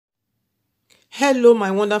Hello my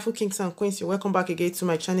wonderful kings and queens, you're welcome back again to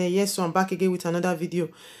my channel. Yes, so I'm back again with another video.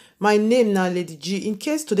 My name now Lady G. In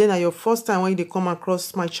case today now your first time when you come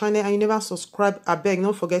across my channel and you never subscribe, I beg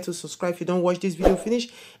don't forget to subscribe if you don't watch this video finish,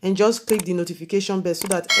 and just click the notification bell so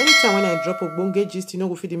that anytime when I drop a bonge gist, you know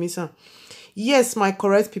go fit the missing. Yes, my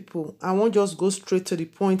correct people, I won't just go straight to the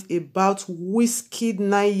point about Wizkid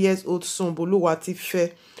 9-year-old son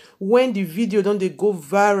Boluwatife. When the video don't they go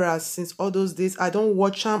viral since all those days, I don't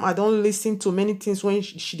watch them, I don't listen to many things when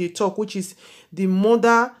she they talk, which is the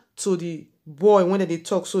mother to the boy when they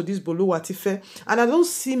talk. So this Boluwatife, and I don't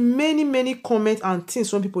see many comments and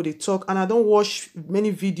things when people they talk, and I don't watch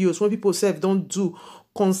many videos when people say don't do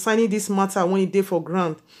concerning this matter when it dey for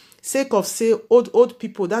ground. Sake of say old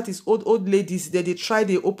people, that is old ladies, that they try,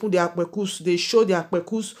 they open their akpekus, they show their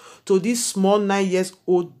akpekus to this small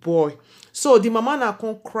 9-year-old boy. So the mama na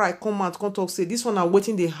come cry, come out, come talk, say this one are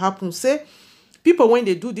waiting they happen. Say people when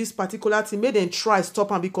they do this particular thing, make them try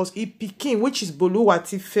stop am, because he pikin, which is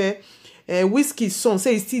Boluwatife, Wizkid son,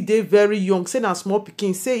 say he still dey very young, say na small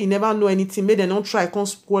pikin, say he never know anything, make them not try come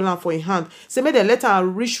spoil am for him hand. Say make them let her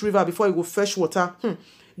reach river before he go fetch water.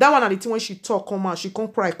 That one are the thing when she talk come out, she come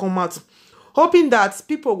cry come out, hoping that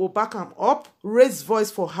people go back am up, raise voice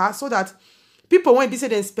for her, so that people when be say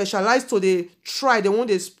they specialize to they try, they want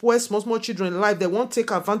to spoil small children life, they won't take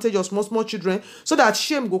advantage of small children, so that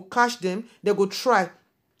shame go catch them, they go try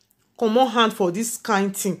come on hand for this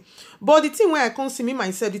kind thing. But the thing when I can't see me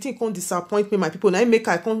myself, the thing can't disappoint me, my people. Now make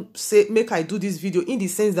I can't say make I do this video in the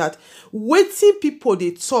sense that waiting people they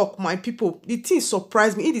talk, my people, the thing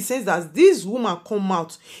surprised me in the sense that this woman come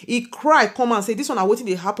out, he cry, come and say this one are waiting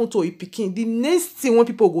they happen to a pikin. The next thing when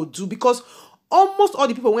people go do, because almost all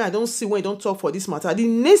the people when I don't see when they don't talk for this matter, the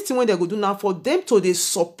next thing when they go do now for them to they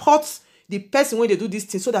support the person when they do this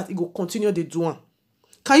thing, so that it will continue they do one.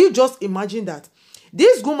 Can you just imagine that?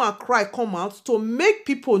 This woman cry come out to make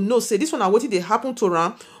people know, say this one are waiting they happen to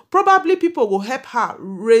her. Probably people will help her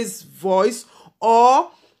raise voice, or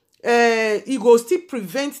it will still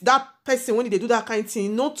prevent that person when they do that kind of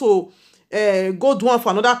thing not to go do one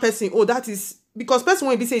for another person. Oh, that is because person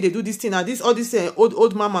when be say they do this thing, and this all these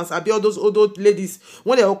old mamas, I be all those old ladies,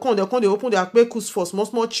 when they open they open their akpekus for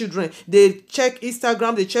small children. They check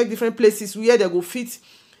Instagram, they check different places where they go fit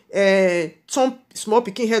some small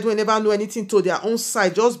pikin head will never know anything to their own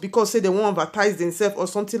side, just because say they won't advertise themselves or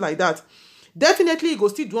something like that. Definitely, it go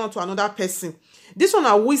still do one to another person. This one a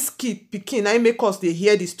Wizkid pikin, I make us they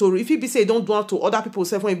hear the story. If he be say don't do one to other people,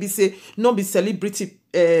 self when he be say not be celebrity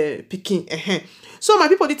pikin. So my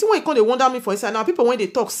people, the thing when you come they wonder me for inside now, people when they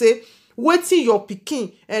talk say waiting your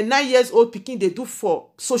pikin, 9-year-old pikin they do for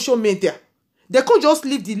social media. They can't just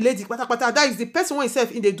leave the lady, that is the person when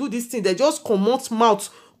himself in they do this thing, they just comot mouth,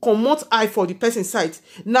 comot eye for the person side.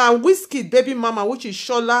 Now Wizkid baby mama, which is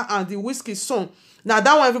Shola, and the Wizkid son, now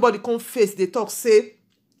that one everybody come face, they talk say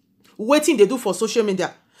waiting they do for social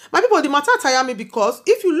media. My people, the matter tire me, because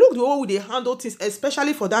if you look the way they handle things,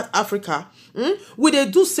 especially for that Africa, we they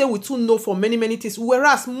do say we too know for many things,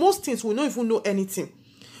 whereas most things we don't even know anything.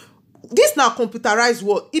 This now computerized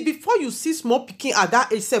world. If before you see small pikin at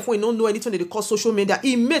that age self when you don't know anything, they call social media,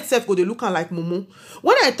 it made self go they look like mumu.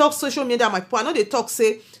 When I talk social media, my people, I know they talk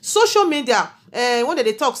say social media. When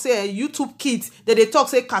they talk say YouTube kids, they talk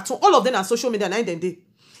say cartoon. All of them are social media. Now then they.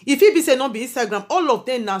 If it be say not be Instagram, all of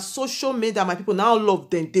them are social media. My people, now all of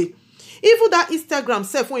them they. Even that Instagram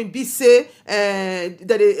self when be say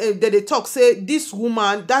that they talk say this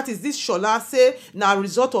woman, that is this Shola, say now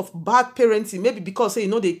result of bad parenting, maybe because say you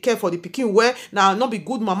know they care for the pikin where now not be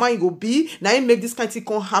good mama you go be, now it make this kind of thing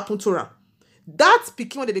can happen to her. That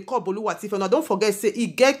pikin when they call Boluwatife, now don't forget say he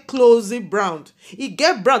get closely browned. He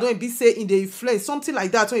get brown when be say in the influence something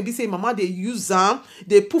like that, when be say mama they use them,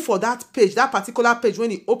 they put for that page, that particular page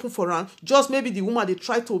when he open for her, just maybe the woman they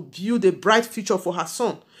try to build a bright future for her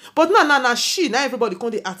son. But now she, now everybody come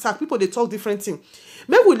they attack, people they talk different thing.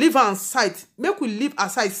 Make we leave her aside, make we leave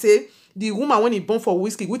aside say the woman when he born for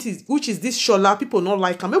Wizkid, which is this Shola, people not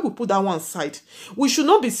like her. Make we put that one side. We should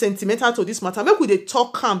not be sentimental to this matter. Make we they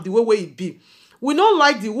talk calm the way it be. We not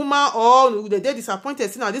like the woman, or they disappointed.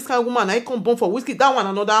 See now this kind of woman I come born for Wizkid. That one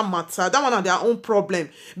another matter. That one are their own problem.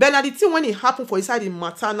 But now the thing when it happen for inside the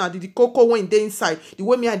matter now, the cocoa when they inside, the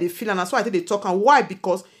way me and they feel, and that's why I think they talk. And why?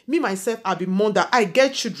 Because me myself I be mother. I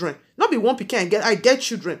get children. Not be one pikin, I get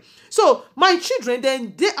children. So my children,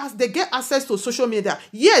 then they get access to social media.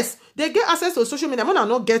 Yes, they get access to social media. Man, I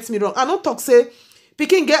not get me wrong. I not talk say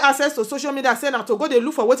pikin get access to social media, say na to go dey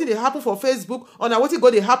look for wetin dey happen for Facebook or na wetin go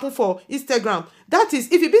dey happen for Instagram. That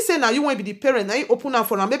is, if e be say na you wan be the parent, na you open am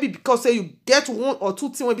for am, maybe because say you get one or two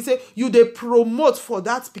things wey be say you dey promote for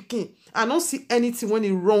that pikin. I don't see anything when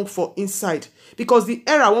e wrong for inside, because the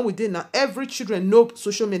era when we dey now, every children know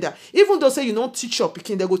social media. Even though say you don't teach your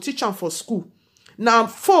pikin, they go teach am for school. Now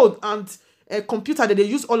phone and computer, they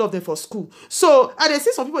use all of them for school. So I dey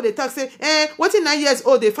see some people they talk say, wetin 9 years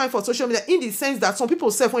old they find for social media, in the sense that some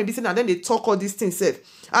people self when be saying and then they talk all these things self.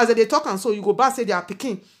 As they talk, and so you go back say their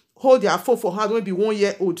pikin hold their phone for hand when be 1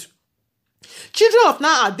 year old. Children of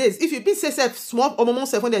nowadays, if you be say self small or moment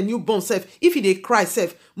self when they're newborn self, if they cry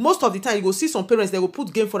self, most of the time you go see some parents, they will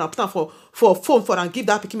put game for them, put them for phone for and give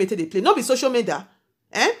that pikin make they play. Not be social media.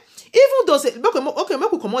 Even though say okay,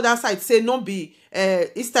 make we come on that side, say not be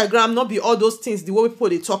Instagram, not be all those things the way people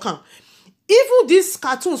they talk on. Even these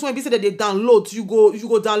cartoons when be say that they download, you go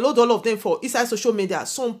download all of them for inside social media.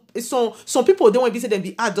 Some people don't want to be say them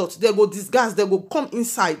be adults, they go disguise, they go come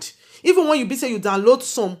inside. Even when you be say you download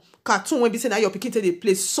some cartoon when be say now your pikin they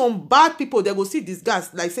play, some bad people they go see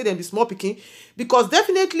disguise, like say them be small pikin, because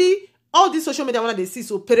definitely all these social media when they see,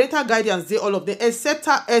 so parental guidance they all of them, except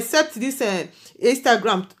this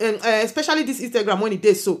Instagram, especially this Instagram when it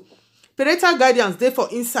does so. Parental guidance there for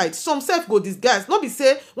inside. Some self go disguise. Not be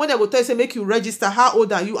say when they go tell you say make you register how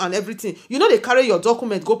old are you and everything. You know they carry your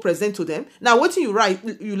document go present to them. Now what you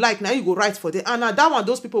like now you go write for them, and now that one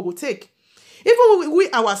those people will take. Even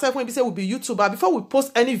we ourselves when we say we be YouTuber, before we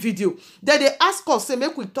post any video, then they ask us say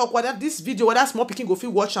make we talk whether this video, whether small pikin go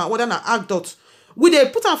fit watch and whether na adult. We they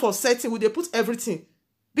put on for setting, we they put everything.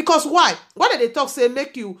 Because why they talk say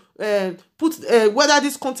make you put whether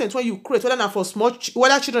this content when you create, whether not for small,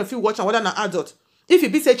 whether children feel watch and whether not adult. If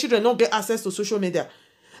it be say children don't get access to social media.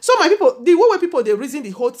 So my people, the way people they reason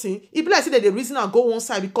the whole thing, it be like say that they reason and go one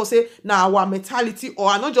side because say now our mentality, or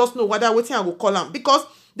I not just know whether waiting I will call them, because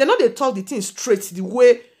they know they talk the thing straight the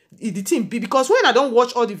way the thing be. Because when I don't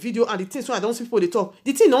watch all the video and the things when I don't see people they talk,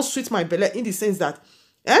 the thing don't sweet my belly in the sense that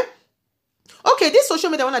okay, this social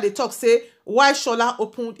media when they talk say why Shola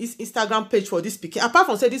opened his Instagram page for this pikin. Apart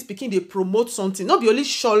from say this pikin they promote something, not be only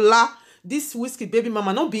Shola, this Wizkid baby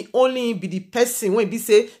mama, not be only be the person when be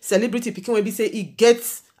say celebrity pikin when be say he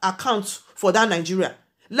gets account for that Nigeria.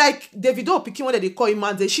 Like Davido pikin when they call him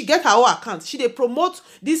man, she get her own account. She they promote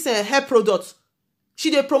this hair product. She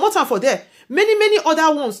they promote her for there. Many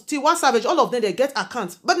other ones, Tiwa Savage, all of them they get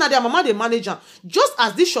accounts. But now their mama they manage her. Just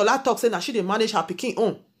as this Shola talks, say now she they manage her pikin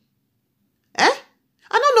own.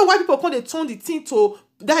 I don't know why people come they turn the thing to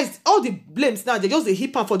that is all the blames now. They just the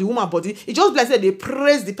hip for the woman body. It just like they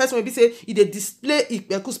praise the person when be say they display it,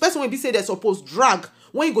 because person when be say they're supposed drag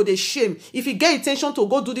when you go they shame. If you get intention to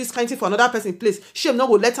go do this kind of thing for another person place, shame not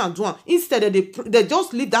go let them do it. Instead they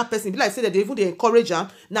just leave that person. Be like say that they even they encourage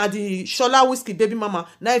her. Now the Shola Wizkid baby mama.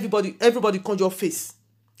 Now everybody conjure face.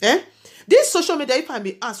 This social media, if I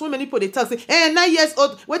may ask, so many people they tell say, 9 years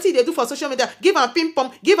old, what did they do for social media? Give her ping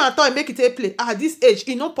pong, give her toy, make it a play. At this age,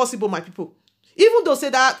 it's not possible, my people. Even though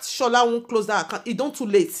say that Shola won't close that account, it's not too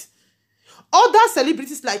late. Other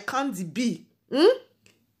celebrities like Candy B,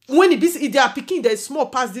 when they are picking the small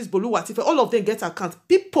past this Boluwatife, all of them get account.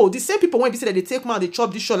 People, the same people when they say that they take man, they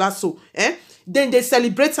chop this Shola so, then they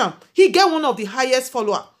celebrate him. He get one of the highest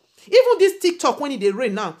followers. Even this TikTok when they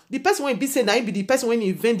rain now, the person when be say na him be the person when he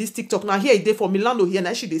invent this TikTok. Now here it dey for Milano here,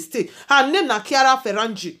 now she they stay. Her name na Kiara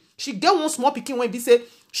Ferrangi. She get one small pikin when be say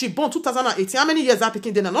she born 2018. How many years that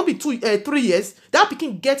pikin then? Not be 3 years. That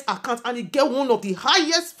pikin get account and he get one of the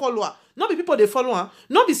highest follower. Not be people they follow her.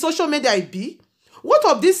 Not be social media it be. What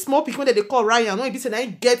of this small pikin that they call Ryan? When he be say now he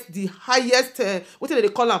get the highest. What do they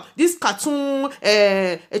call him? This cartoon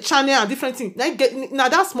channel and different things. Now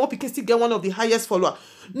that small pikin still get one of the highest follower.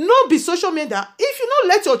 No be social media. If you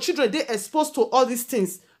not let your children they exposed to all these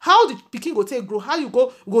things, how the pikin go take grow? How you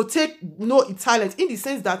go take know its talent in the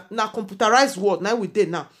sense that now computerized world now we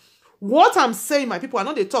did now. What I'm saying, my people, I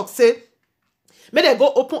know they talk say. May they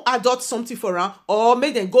go open adult something for her, or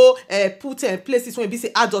may they go put places when be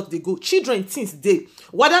say adult they go. Children things they.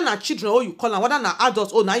 Whether na children or you call them, whether na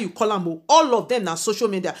adults or now you call them, all of them na social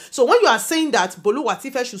media. So when you are saying that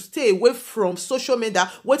Boluwatife should stay away from social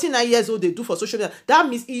media, what 9 years old they do for social media, that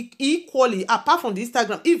means equally, apart from the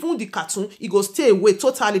Instagram, even the cartoon, it go stay away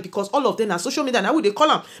totally, because all of them are social media. Now they call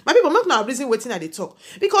them. My people make now reason waiting that they talk.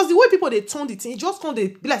 Because the way people they turn the thing, it just come they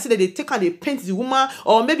be like say that they take and they paint the woman,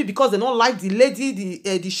 or maybe because they don't like the lady,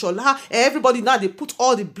 the Shola, everybody now they put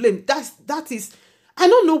all the blame. That is, I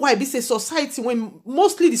don't know why this is society when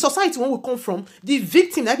mostly the society when we come from the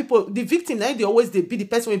victim now they always they be the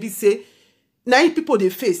person when we say na im people dey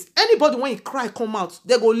face. Anybody when he cry come out,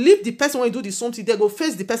 they go leave the person when he do the something, they go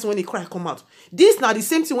face the person when he cry come out. This na the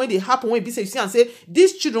same thing when they happen when be say you see and say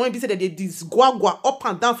these children when be say that they disgwagwa up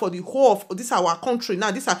and down for the whole of this our country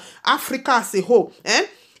now, this are Africa as a whole.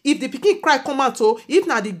 If the pikin cry come out, if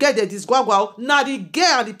na the girl they disgwagwa, na the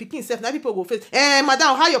girl and the pikin self, na people go face.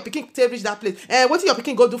 Madam, how your pikin take reach that place? What your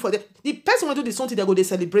pikin go do for them? The person when do the something, they go they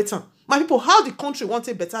celebrate am. My people, how the country want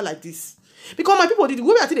it better like this? Because my people, the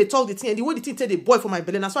way I think they talk the thing, and the way the thing tell the boy for my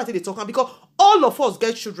belly, that's why I think they talk. Because all of us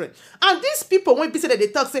get children, and these people when people say that they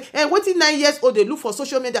talk, say, waiting 9 years old, they look for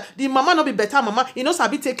social media. The mama not be better, mama. You know,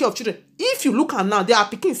 sabi take care of children. If you look at now, they are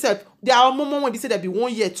picking self. There are moments when they say they be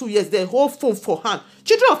 1 year, 2 years, they hold phone for hand.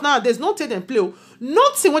 Children of nowadays, not take them play.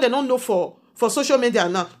 Nothing when they don't know for social media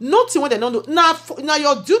now. Nothing when they don't know. Now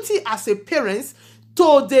your duty as a parent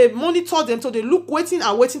to they monitor them, to they look waiting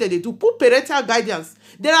and waiting that they do. Put parental guidance.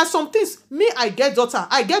 There are some things. Me, I get daughter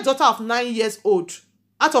of 9 years old.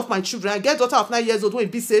 Out of my children, I get daughter of 9 years old when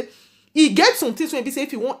be say, he get some things when be say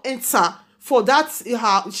if you won't enter for that,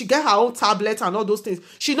 she get her own tablet and all those things.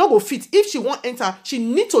 She not go fit. If she won't enter, she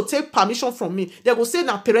need to take permission from me. They go say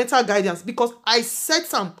na parental guidance because I set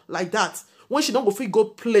them like that. When she not go fit go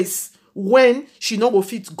place, when she not go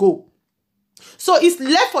fit go. So it's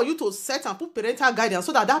left for you to set and put parental guidance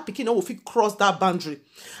so that pikin no will fit cross that boundary.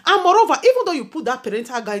 And moreover, even though you put that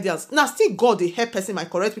parental guidance, now still God dey help person, my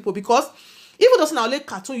correct people, because even though na only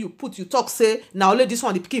cartoon you put, you talk say na only this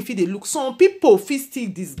one the pikin fit dey look. Some people fit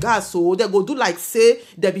still disguise, so they go do like say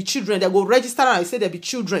they be children. They go register and say they be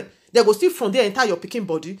children. They go still from there enter your pikin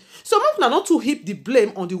body. So make una not to heap the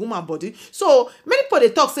blame on the woman body. So many people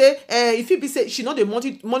they talk say if you be say she not dey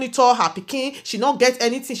monitor her pikin, she not get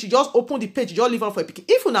anything, she just open the page, just leave her for a pikin.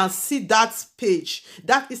 If una see that page,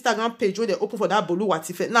 that Instagram page where they open for that Bolu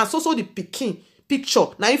Watife, now so the pikin picture,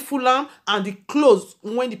 now full am and the clothes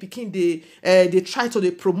when the pikin they try to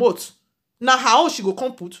they promote. Now how she go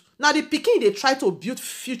come put? Now the pikin they try to build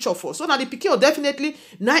future for. So now the pikin will definitely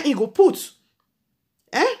now he go put.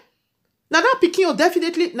 Now that pikin will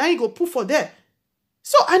definitely now he go put for there.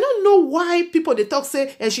 So I don't know why people they talk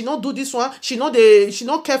say she not do this one, she not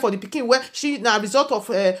care for the pikin where she now result of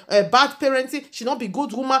bad parenting, she not be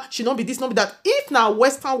good woman, she not be this, not be that. If now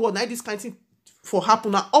Western world now this kind of thing for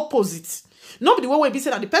happen, now opposite. Nobody will be say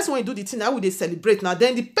that the person when do the thing now will they celebrate. Now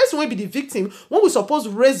then the person will be the victim when we supposed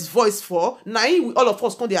raise voice for now all of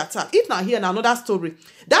us come the attack. If now here now another story.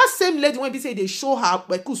 That same lady when be say they show her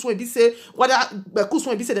bekus when be say whether bekus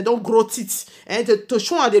when be say they don't grow teeth and to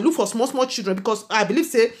show her they look for small children because I believe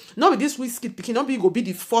say not be this Wizkid picking not be go be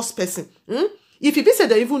the first person. If you be say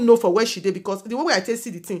they even know for where she did because the way I tell see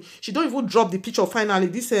the thing, she don't even drop the picture finally.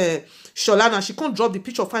 This Shola now she can't drop the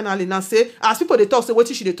picture finally now say as people they talk say what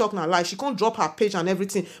she they talk now lie, she can't drop her page and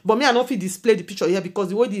everything. But me I not fit display the picture here because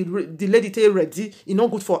the way the lady tell ready, it's not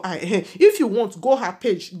good for eye. If you want go her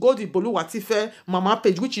page, go the Bolu Watife mama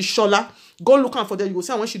page which is Shola. Go look out for them. You will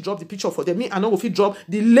see when she drop the picture for them. Me I know if you drop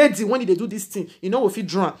the lady when they do this thing, you know if you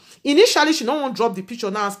draw. Initially she don't want drop the picture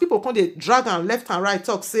now as people come they drag and left and right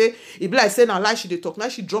talk say it be like say now lie she they talk now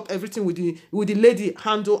she drop everything with the lady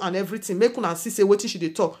handle and everything make una see say wetin she dey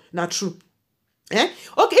talk na true.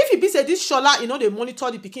 Okay, if you be say this Shola, you know they monitor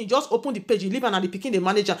the pikin, just open the page, you leave and the pikin the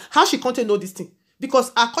manager. How she can't know this thing?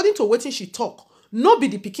 Because according to wetin she talk, no be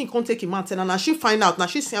the pikin can't take him out and now she find out now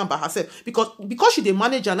she see am by herself because she the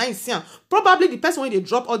manager now see am. Probably the person when they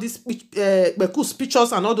drop all these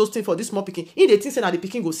pictures and all those things for this small pikin, he they think say now the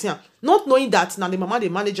pikin go see am, not knowing that now the mama the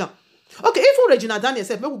manager. Okay, even Regina Daniel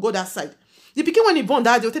said, maybe we go that side. The pikin when he born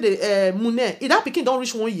that they'll tell the Mune, if that pikin don't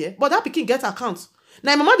reach 1 year, but that pikin get account.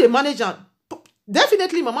 Now mama the manager,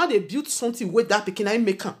 definitely mama they build something with that pikin and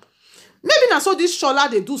make am. Maybe now so this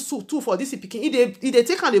Shola they do so too for this pikin. If they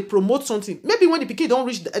take and they promote something. Maybe when the pikin don't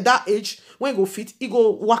reach that age, when go fit, he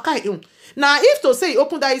go waka him. Now if to say he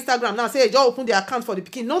open that Instagram now say just open the account for the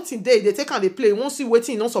pikin, nothing there they take and they play. Won't see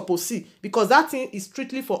waiting not supposed to see because that thing is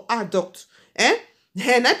strictly for adult. And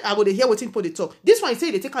I go to hear what people they talk. This one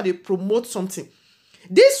say they take and they promote something.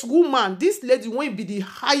 This woman, this lady won't be the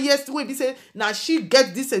highest. When be say now she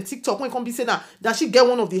get this TikTok when come be say now that she get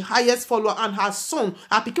one of the highest follower and her son,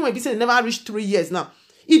 her pikin when be say never reach 3 years now.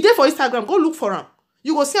 He there for Instagram. Go look for him.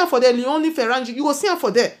 You go see him for there. Leonie Ferrangi. You go see him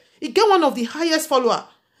for there. He get one of the highest follower.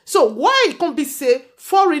 So why it can't be say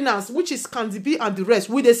foreigners, which is Candy B and the rest,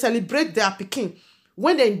 will they celebrate their pikin?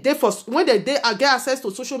 When they get access to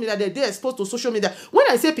social media, they exposed to social media. When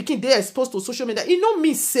I say pikin they exposed to social media, it no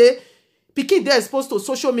mean say pikin they exposed to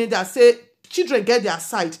social media. Say children get their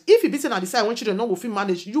side. If you be saying on the side when children no go fit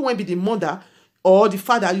manage, you won't be the mother or the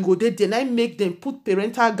father. You go there, then I make them put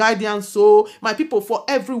parental guidance. So my people for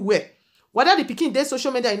everywhere. whether the pikin dey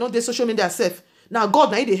social media, you know, dey social media self. Now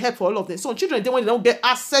God, now they help for all of them. Some children, they when they don't get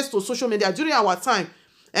access to social media during our time.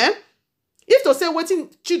 If to say waiting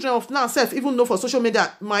children of now self even know for social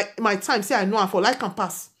media, my time say I know and for like can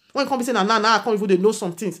pass. When come say now I can't even they know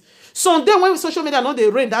some things. Someday when social media know they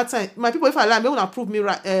rain that time, my people if I lie, may wanna prove me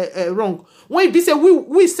right wrong. When it be say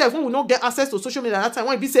we self when we not get access to social media that time,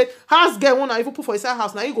 when it be say house girl wanna even put for inside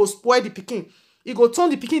house, now you go spoil the pikin. You go turn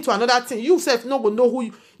the pikin to another thing. You self no go know who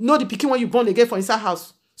you know the pikin when you born again for inside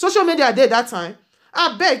house. Social media there that time.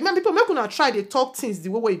 I beg, man, people make una try they talk things the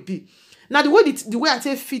way it be. Now the way I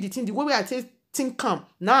take feed the thing, the way I take think calm.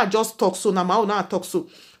 Now I just talk so. Now my own now I talk so.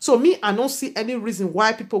 So me, I don't see any reason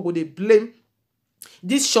why people go they blame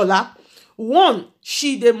this Shola. One,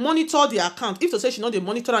 she they monitor the account. If to say she know they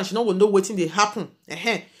monitor and she not will know what thing they happen.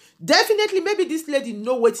 Definitely, maybe this lady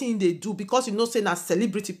know what thing they do because you know say na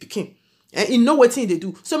celebrity picking. You know what thing they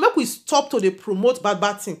do. So make we stop to they promote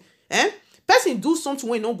bad thing. Person do something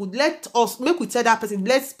when no good. Let us make we tell that person.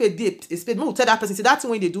 Let's spade. Make we tell that person. Say that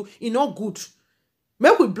thing when they do, it not good.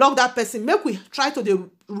 Make we block that person. Make we try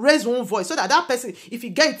to raise one voice so that person, if he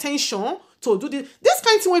get attention to do this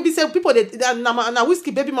kind of thing, when be say people that na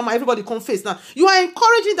Wizkid baby mama everybody confess now. You are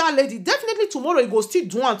encouraging that lady. Definitely tomorrow you go still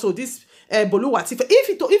do unto this Boluwati.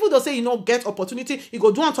 If though say you no get opportunity, you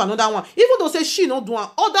go do unto another one. Even though say she no do one,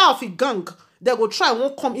 other of a gang they go try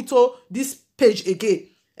won't come into this page again.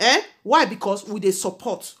 Why? Because we they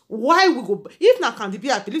support. Why we go? If na Candy B,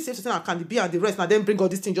 I believe say na Candy B and the rest now then bring all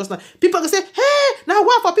this thing just now. People go say, hey, now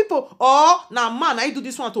what for people? Or now man, I do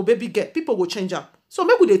this one to baby get. People go change up. So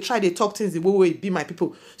make we they try they talk things the way it be my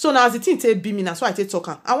people. So now as the thing take be me, that's why I take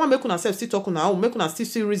talking. I want make una self still talk now. Make una still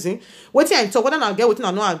see reason. Waiting I talk. Whether I get waiting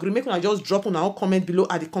I no agree. Make una just drop on our comment below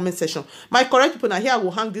at the comment section. My correct people now here I will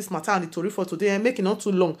hang this matter and the story for today and make it not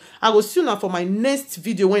too long. I will see you now for my next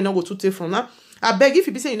video when I go to take from now. I beg if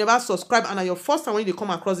you be saying you never subscribe and are your first time when you come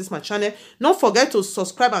across this my channel, don't forget to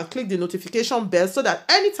subscribe and click the notification bell so that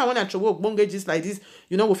anytime when I travel bongages like this,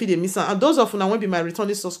 you know, will feel the missing. And those of you now will be my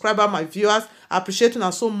returning subscriber, my viewers, I appreciate you now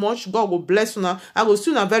so much. God will bless you now. I will see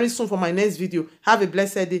you now very soon for my next video. Have a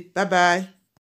blessed day. Bye bye.